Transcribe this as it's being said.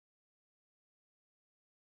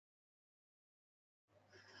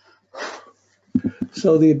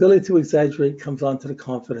So the ability to exaggerate comes onto the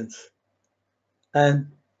confidence,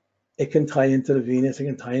 and it can tie into the Venus, it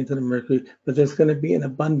can tie into the Mercury, but there's going to be an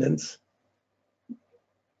abundance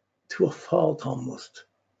to a fault almost.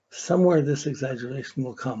 Somewhere this exaggeration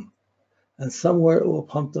will come, and somewhere it will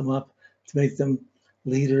pump them up to make them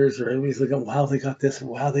leaders, or everybody's looking, wow, they got this,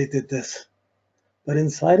 wow, they did this. But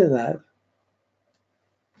inside of that,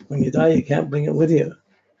 when you die, you can't bring it with you.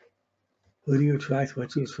 Who do you attract? What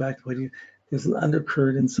do you attract? There's an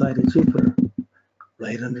undercurrent inside of Jupiter.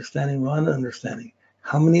 Right understanding, wrong understanding.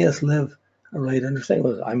 How many of us live a right understanding?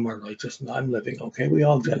 Well, I'm more righteous than I'm living. Okay, we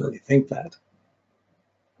all generally think that.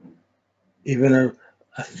 Even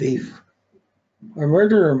a thief or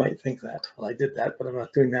murderer might think that. Well, I did that, but I'm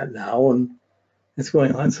not doing that now, and it's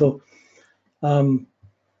going on. So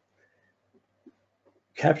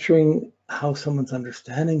capturing how someone's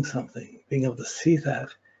understanding something, being able to see that,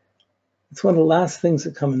 it's one of the last things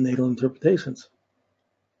that come in natal interpretations.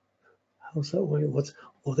 How's that way?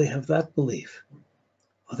 Oh, they have that belief.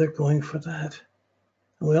 Oh, they're going for that.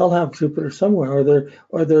 And we all have Jupiter somewhere,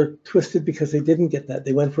 or they're twisted because they didn't get that.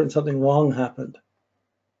 They went for it and something wrong happened.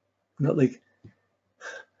 Not like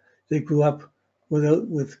they grew up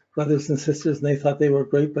with brothers and sisters and they thought they were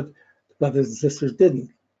great, but the brothers and sisters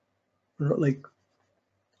didn't. Like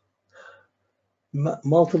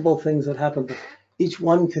multiple things that happen, but each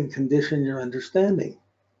one can condition your understanding.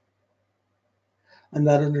 And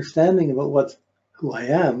that understanding about who I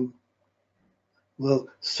am will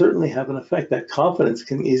certainly have an effect. That confidence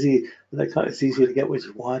it's easier to get what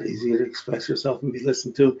you want, easier to express yourself and be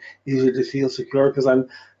listened to, easier to feel secure because I'm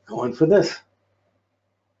going for this.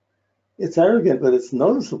 It's arrogant, but it's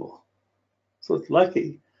noticeable. So it's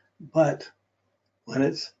lucky. But when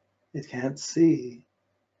it can't see,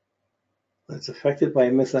 when it's affected by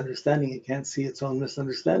a misunderstanding, it can't see its own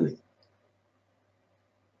misunderstanding.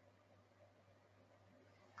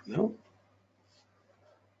 No.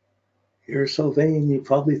 You're so vain, you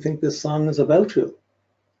probably think this song is about you.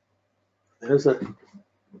 There's a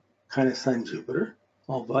kind of sign Jupiter.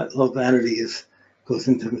 All vanity goes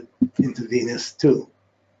into Venus too.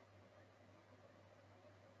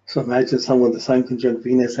 So imagine someone with the Sun conjunct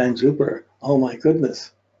Venus and Jupiter. Oh my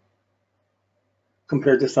goodness.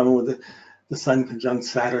 Compared to someone with the Sun conjunct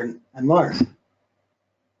Saturn and Mars.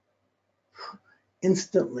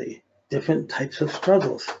 Instantly different types of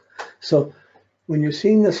struggles. So when you're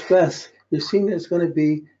seeing the stress, you're seeing there's going to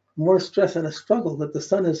be more stress and a struggle that the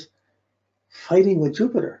Sun is fighting with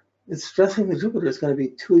Jupiter. It's stressing with Jupiter. It's going to be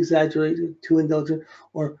too exaggerated, too indulgent,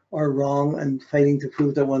 or wrong, and fighting to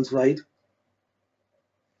prove that one's right.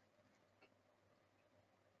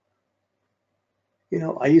 You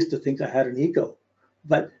know, I used to think I had an ego,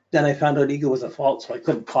 but then I found out ego was a fault, so I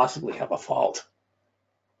couldn't possibly have a fault.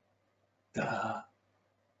 That's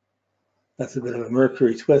a bit of a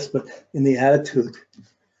Mercury twist, but in the attitude,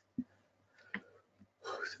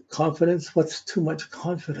 confidence, what's too much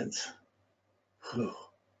confidence?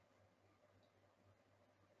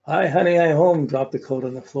 Hi, honey, I'm home. Drop the coat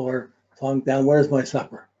on the floor, plonk down. Where's my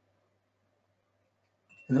supper?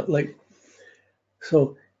 You know,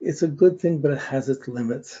 so it's a good thing, but it has its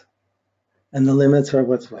limits. And the limits are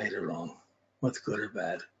what's right or wrong, what's good or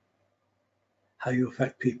bad, how you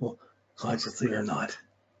affect people consciously or not.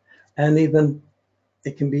 And even,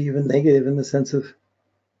 it can be even negative in the sense of,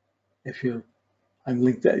 if I'm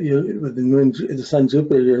linked that with the moon, the Sun,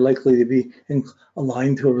 Jupiter, you're likely to be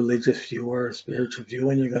aligned to a religious view or a spiritual view,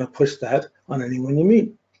 and you're going to push that on anyone you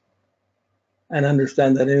meet. And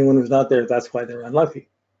understand that anyone who's not there, that's why they're unlucky.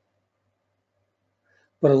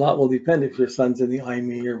 But a lot will depend. If your Sun's in the I,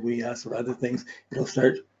 me, or we, us, or other things, it'll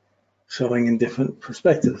start showing in different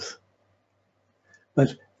perspectives.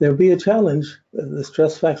 But there'll be a challenge. The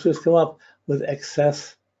stress factors come up with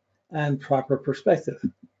excess and proper perspective.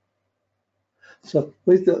 So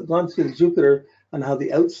we've gone through Jupiter on how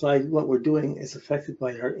the outside, what we're doing, is affected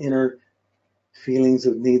by our inner feelings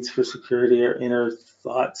of needs for security, our inner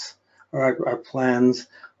thoughts, or our plans,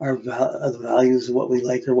 our values of what we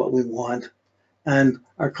like or what we want, and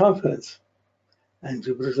our confidence. And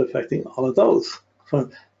Jupiter's affecting all of those.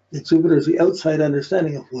 From Jupiter's the outside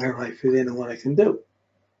understanding of where I fit in and what I can do.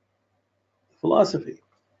 Philosophy.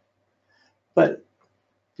 But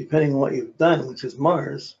depending on what you've done, which is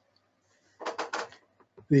Mars,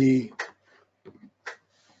 the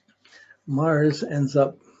Mars ends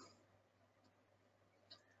up,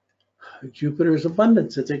 Jupiter's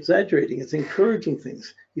abundance, it's exaggerating, it's encouraging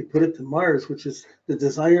things. You put it to Mars, which is the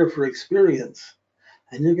desire for experience,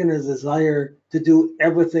 and you're going to desire to do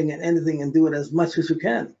everything and anything and do it as much as you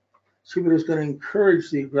can. Jupiter's going to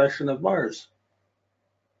encourage the aggression of Mars.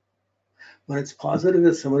 When it's positive,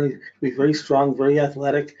 it's somebody be very strong, very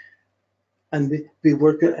athletic, and be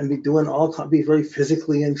working and be doing be very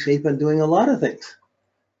physically in shape and doing a lot of things.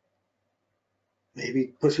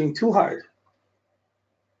 Maybe pushing too hard.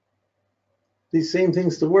 These same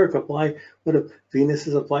things to work apply, but if Venus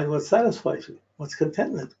is applied to what satisfies you, what's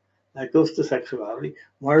contentment. That goes to sexuality.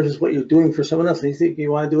 Mars is what you're doing for someone else, and you think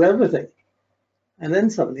you want to do everything. And then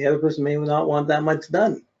some. The other person may not want that much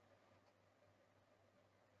done.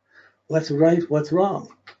 What's right? What's wrong?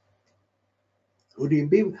 Who do you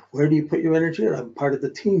be? Where do you put your energy? I'm part of the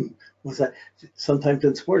team. Was that sometimes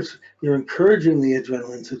in sports, you're encouraging the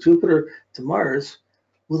adrenaline. So Jupiter to Mars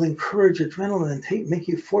will encourage adrenaline and make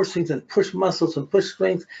you force things and push muscles and push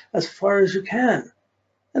strength as far as you can.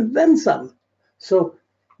 And then some. So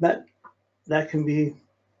that can be,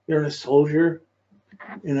 you're a soldier,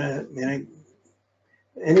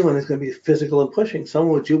 anyone is going to be physical and pushing.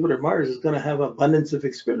 Someone with Jupiter Mars is going to have abundance of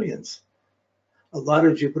experience. A lot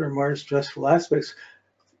of Jupiter Mars stressful aspects,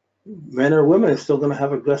 men or women, are still going to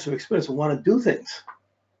have aggressive experience and want to do things.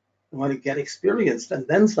 They want to get experienced and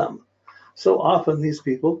then some. So often these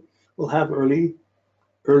people will have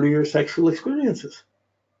earlier sexual experiences.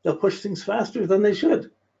 They'll push things faster than they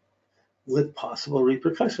should, with possible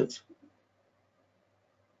repercussions.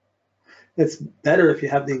 It's better if you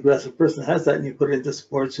have the aggressive person that has that and you put it into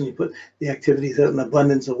sports and you put the activities out in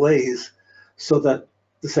abundance of ways so that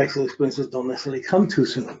the sexual experiences don't necessarily come too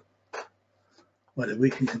soon. Whether we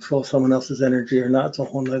can control someone else's energy or not, it's a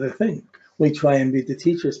whole other thing. We try and be the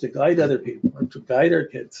teachers to guide other people or to guide our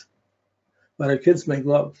kids. But our kids may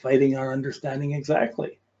grow up fighting our understanding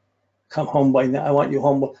exactly. Come home by now. I want you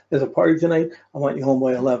home. There's a party tonight. I want you home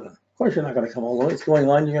by 11. Of course, you're not going to come home. It's going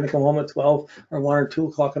on. You're going to come home at 12 or 1 or 2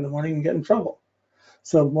 o'clock in the morning and get in trouble.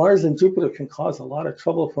 So Mars and Jupiter can cause a lot of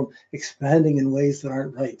trouble from expanding in ways that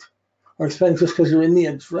aren't right. Or expanding just because you're in the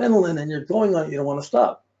adrenaline and you're going on it, you don't want to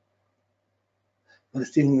stop. But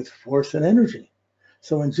it's dealing with force and energy.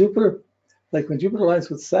 So when Jupiter aligns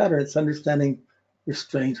with Saturn, it's understanding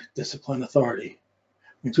restraint, discipline, authority.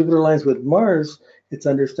 When Jupiter aligns with Mars, it's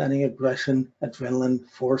understanding aggression, adrenaline,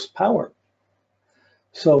 force, power.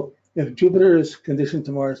 So if Jupiter is conditioned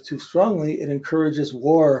to Mars too strongly, it encourages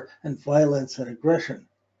war and violence and aggression.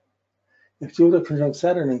 If Jupiter conjunct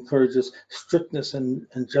Saturn encourages strictness and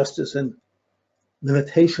justice and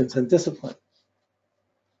limitations and discipline.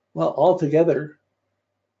 Well, altogether,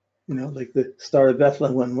 like the Star of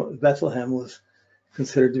Bethlehem, when Bethlehem was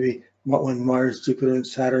considered to be, when Mars, Jupiter, and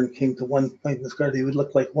Saturn came to one point in the sky, they would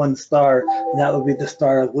look like one star, and that would be the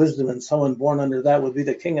Star of Wisdom, and someone born under that would be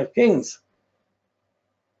the King of Kings,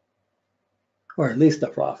 or at least a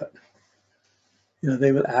prophet.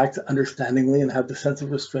 They would act understandingly and have the sense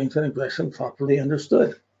of restraint and aggression properly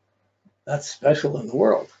understood. That's special in the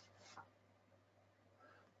world.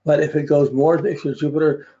 But if it goes more, if your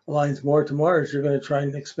Jupiter aligns more to Mars, you're going to try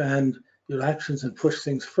and expand your actions and push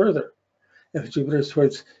things further. If Jupiter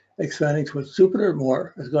is expanding towards Jupiter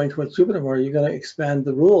more, you're going to expand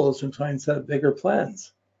the rules and try and set up bigger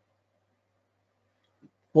plans.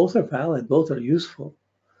 Both are valid, both are useful.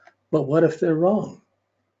 But what if they're wrong?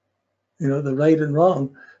 The right and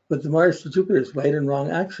wrong, but the Mars to Jupiter is right and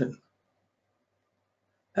wrong action.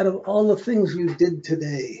 Out of all the things you did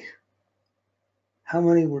today, how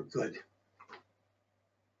many were good?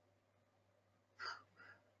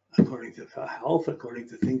 According to health, according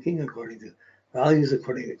to thinking, according to values,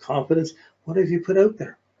 according to confidence, what have you put out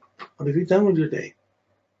there? What have you done with your day?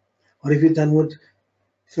 What have you done with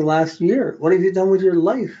the last year? What have you done with your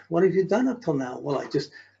life? What have you done up till now? Well, I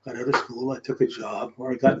just got out of school, I took a job,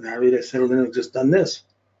 or I got married, I settled in, I've just done this.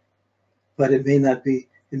 But it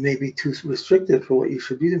may be too restrictive for what you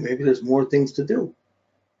should be doing. Maybe there's more things to do.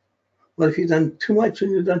 But if you've done too much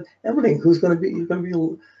and you've done everything, you're going to be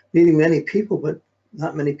meeting many people, but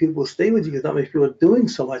not many people will stay with you because not many people are doing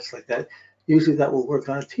so much like that. Usually that will work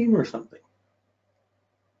on a team or something.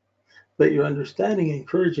 But you're understanding,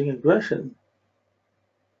 encouraging aggression,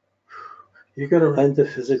 you're going to run into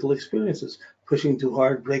physical experiences. Pushing too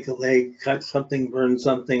hard, break a leg, cut something, burn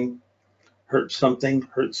something, hurt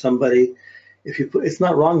somebody. It's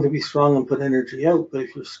not wrong to be strong and put energy out, but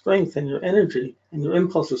if your strength and your energy and your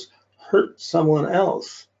impulses hurt someone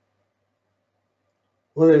else,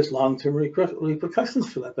 well, there's long-term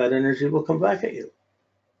repercussions for that. That energy will come back at you.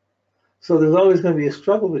 So there's always going to be a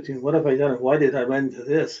struggle between what have I done and why did I run into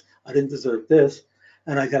this? I didn't deserve this,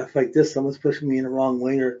 and I got to fight this. Someone's pushing me in the wrong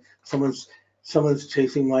way, or someone's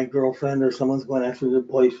chasing my girlfriend, or someone's going after their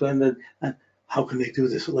boyfriend, and how can they do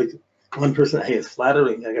this? Like one person, hey, it's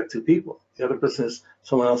flattering. I got 2 people. The other person is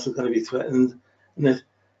someone else is going to be threatened, and if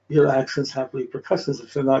your actions have repercussions,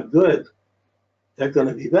 if they're not good, they're going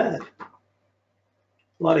to be bad.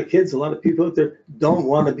 A lot of kids, a lot of people out there don't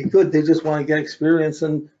want to be good. They just want to get experience,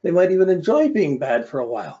 and they might even enjoy being bad for a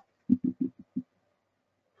while.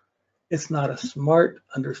 It's not a smart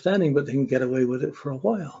understanding, but they can get away with it for a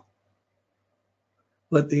while.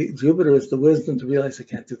 But the Jupiter is the wisdom to realize I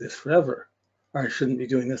can't do this forever, or I shouldn't be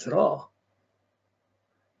doing this at all.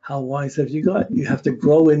 How wise have you got? You have to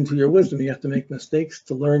grow into your wisdom. You have to make mistakes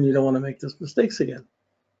to learn you don't want to make those mistakes again.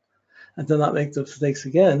 And to not make those mistakes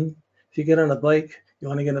again, if you get on a bike, you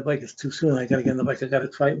want to get on a bike, it's too soon. I got to get on the bike. I got to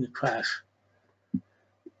try it and you crash.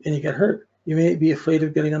 And you get hurt. You may be afraid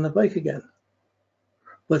of getting on the bike again.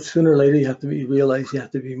 But sooner or later, you have to realize you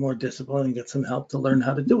have to be more disciplined and get some help to learn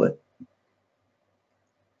how to do it.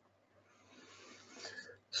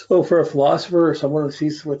 So for a philosopher or someone who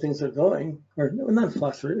sees where things are going, or not a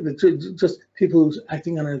philosopher, but just people who's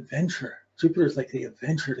acting on an adventure. Jupiter is like the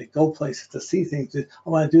adventure, to go places, to see things. I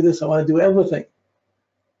want to do this, I want to do everything.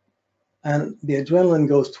 And the adrenaline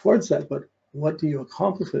goes towards that, but what do you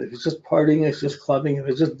accomplish with it? If it's just partying, if it's just clubbing, if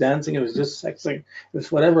it's just dancing, if it's just sexing, if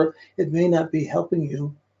it's whatever, it may not be helping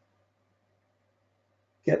you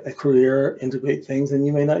get a career, integrate things, and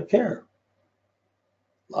you may not care.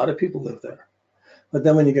 A lot of people live there. But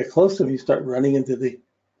then when you get close to them, you start running into the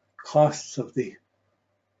costs of the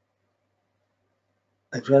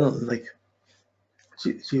adrenaline. Like,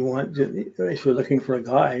 do you want, if you're looking for a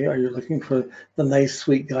guy, are you looking for the nice,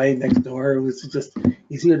 sweet guy next door who's just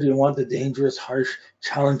easier? Do you want the dangerous, harsh,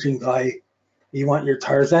 challenging guy? You want your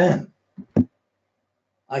Tarzan.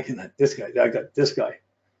 I got this guy.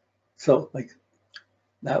 So like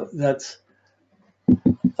that's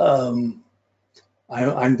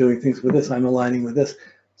I'm doing things with this. I'm aligning with this.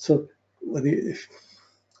 So if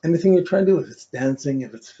anything you're trying to do, if it's dancing,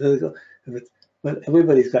 if it's physical, but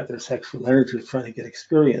everybody's got their sexual energy trying to get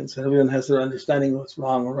experience, and everyone has their understanding of what's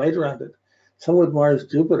wrong or right around it. Someone with Mars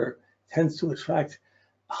Jupiter tends to attract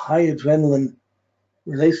high adrenaline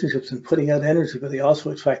relationships and putting out energy, but they also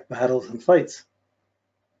attract battles and fights.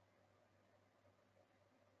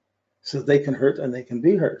 So they can hurt and they can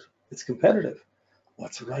be hurt. It's competitive.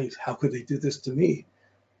 What's right? How could they do this to me?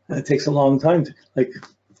 And it takes a long time to, like,